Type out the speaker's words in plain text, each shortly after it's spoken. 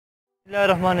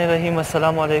बिस्मिल्लाहिर्रहमानिर्रहीम।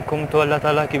 अस्सलाम वालेकुम। तो अल्लाह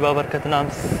ताला की बाबरकत नाम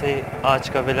से आज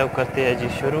का व्लॉग करते हैं जी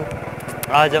शुरू।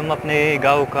 आज हम अपने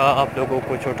गांव का आप लोगों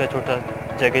को छोटा छोटा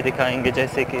जगह दिखाएंगे,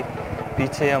 जैसे कि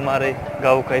पीछे हमारे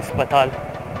गांव का अस्पताल,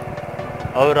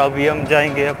 और अभी हम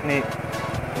जाएंगे अपने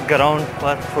ग्राउंड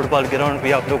पर, फुटबॉल ग्राउंड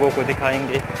भी आप लोगों को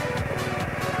दिखाएंगे।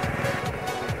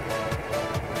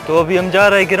 तो अभी हम जा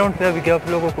रहे हैं ग्राउंड पे, अभी आप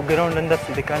लोगों को ग्राउंड अंदर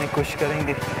से दिखाने की कोशिश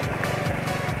करेंगे।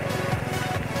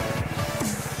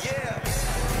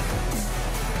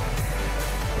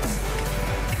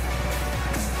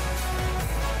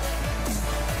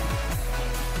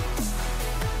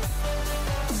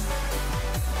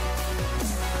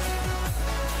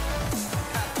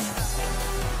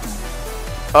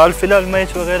 हाल फिलहाल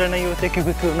मैच वगैरह नहीं होते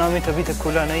क्योंकि टूर्नामेंट अभी तक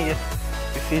खुला नहीं है,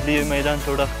 इसीलिए मैदान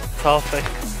थोड़ा साफ है।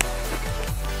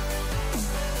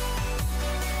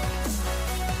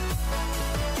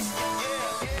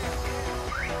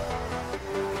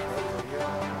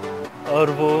 और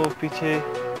वो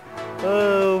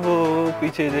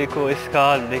पीछे देखो, इसका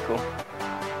हाल देखो,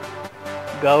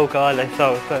 गाँव का हाल ऐसा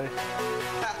होता है।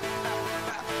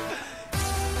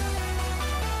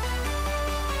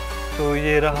 तो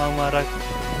ये रहा हमारा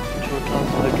छोटा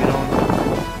सा ग्राउंड,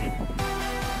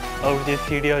 और ये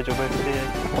सीढ़ियाँ जो बैठते हैं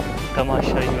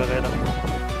तमाशाई वगैरह।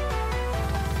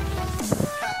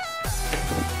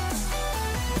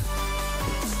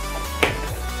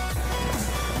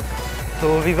 तो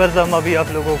व्यूअर्स, हम अभी आप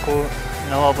लोगों को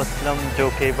नवाब असलम, जो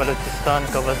कि बलूचिस्तान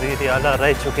का वज़ीर आला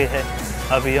रह चुके हैं,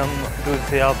 अभी हम दूर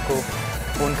से आपको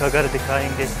उनका घर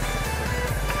दिखाएंगे।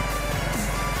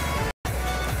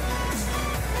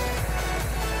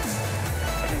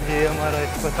 ये हमारा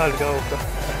अस्पताल गाँव का।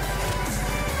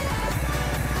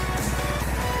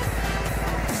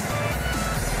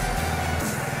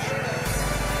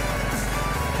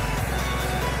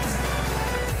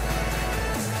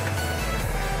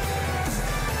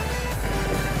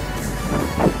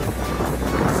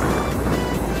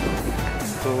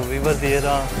 तो व्यूअर्स, ये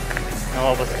रहा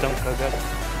नवाब असलम का घर।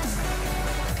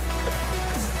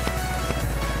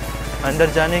 अंदर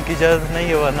जाने की जरूरत नहीं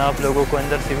है, वरना आप लोगों को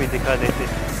अंदर से भी दिखा देते।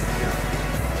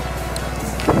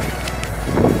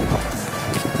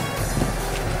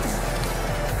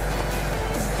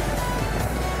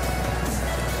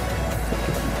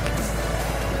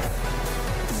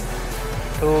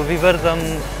 तो व्यूअर्स, हम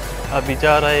अभी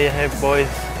जा रहे हैं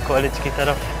बॉयज़ कॉलेज की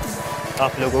तरफ।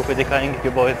 आप लोगों को दिखाएंगे कि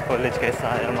बॉयज़ कॉलेज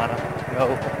कैसा है हमारा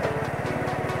गाँव।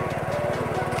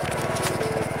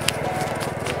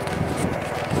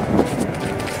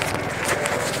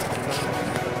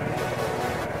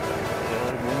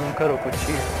 करो कुछ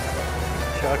ही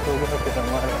शॉर्ट होगा फिर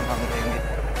हमारा नाम देंगे।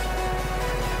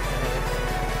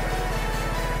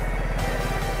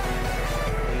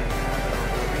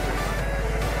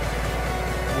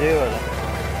 ये वाला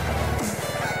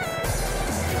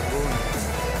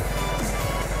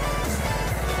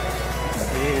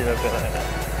ये लग रहा है।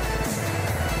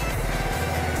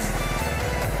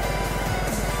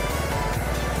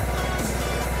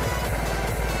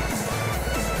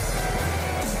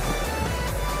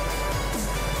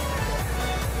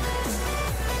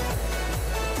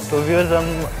 तो व्यूअर्स, हम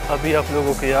अभी आप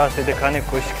लोगों को यहाँ से दिखाने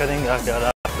की कोशिश करेंगे, अगर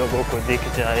आप लोगों को दिख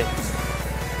जाए।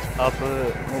 आप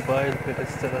मोबाइल पर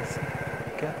इस तरह से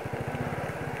क्या,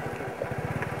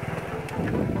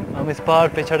 हम इस पहाड़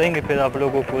पे चढ़ेंगे, फिर आप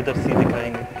लोगों को उधर से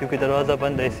दिखाएंगे, क्योंकि दरवाज़ा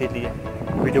बंद है इसीलिए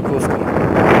वीडियो पोस्ट करेंगे।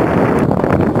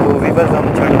 तो व्यूअर्स,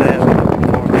 हम चढ़ रहे हैं,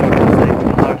 छोटा सा एक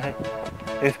पहाड़ है,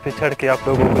 इस पे चढ़ के आप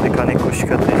लोगों को दिखाने की कोशिश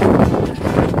करते हैं।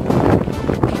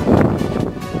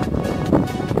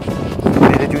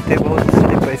 जूते बहुत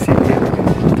स्लिप है इसीलिए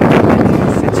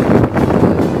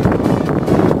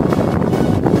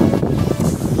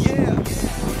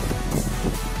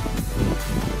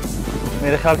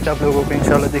मेरे ख्याल से आप लोगों को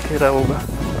इंशाल्लाह दिख रहा होगा।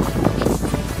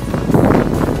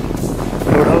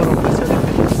 थोड़ा और ऊपर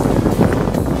चलेंगे।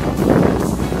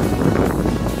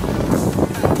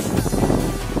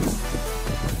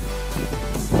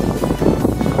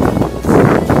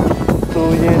 तो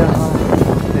ये रहा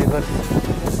रिवर।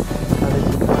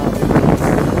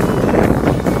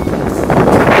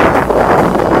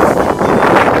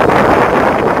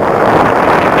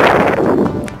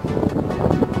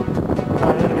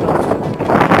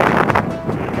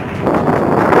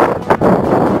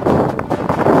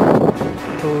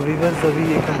 व्यूअर्स, अभी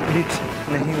ये कंप्लीट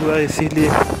नहीं हुआ, इसीलिए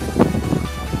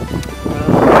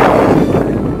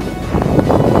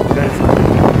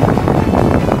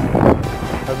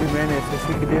अभी मैंने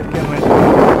एसएससी क्लियर किया। मैं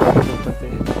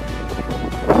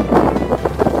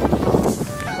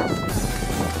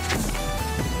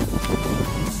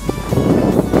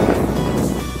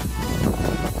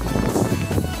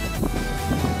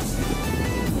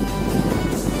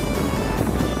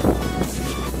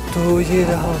तो ये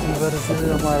रहा व्यूअर्स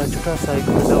हमारा छोटा सा एक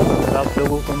ब्लॉग। अगर आप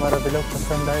लोगों को हमारा ब्लॉग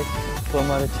पसंद आए तो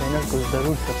हमारे चैनल को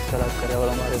ज़रूर सब्सक्राइब करें और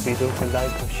हमारे वीडियो को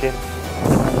लाइक और शेयर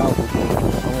करना ना भूलिए।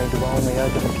 हमें दुआओं में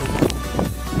याद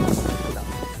रखिए।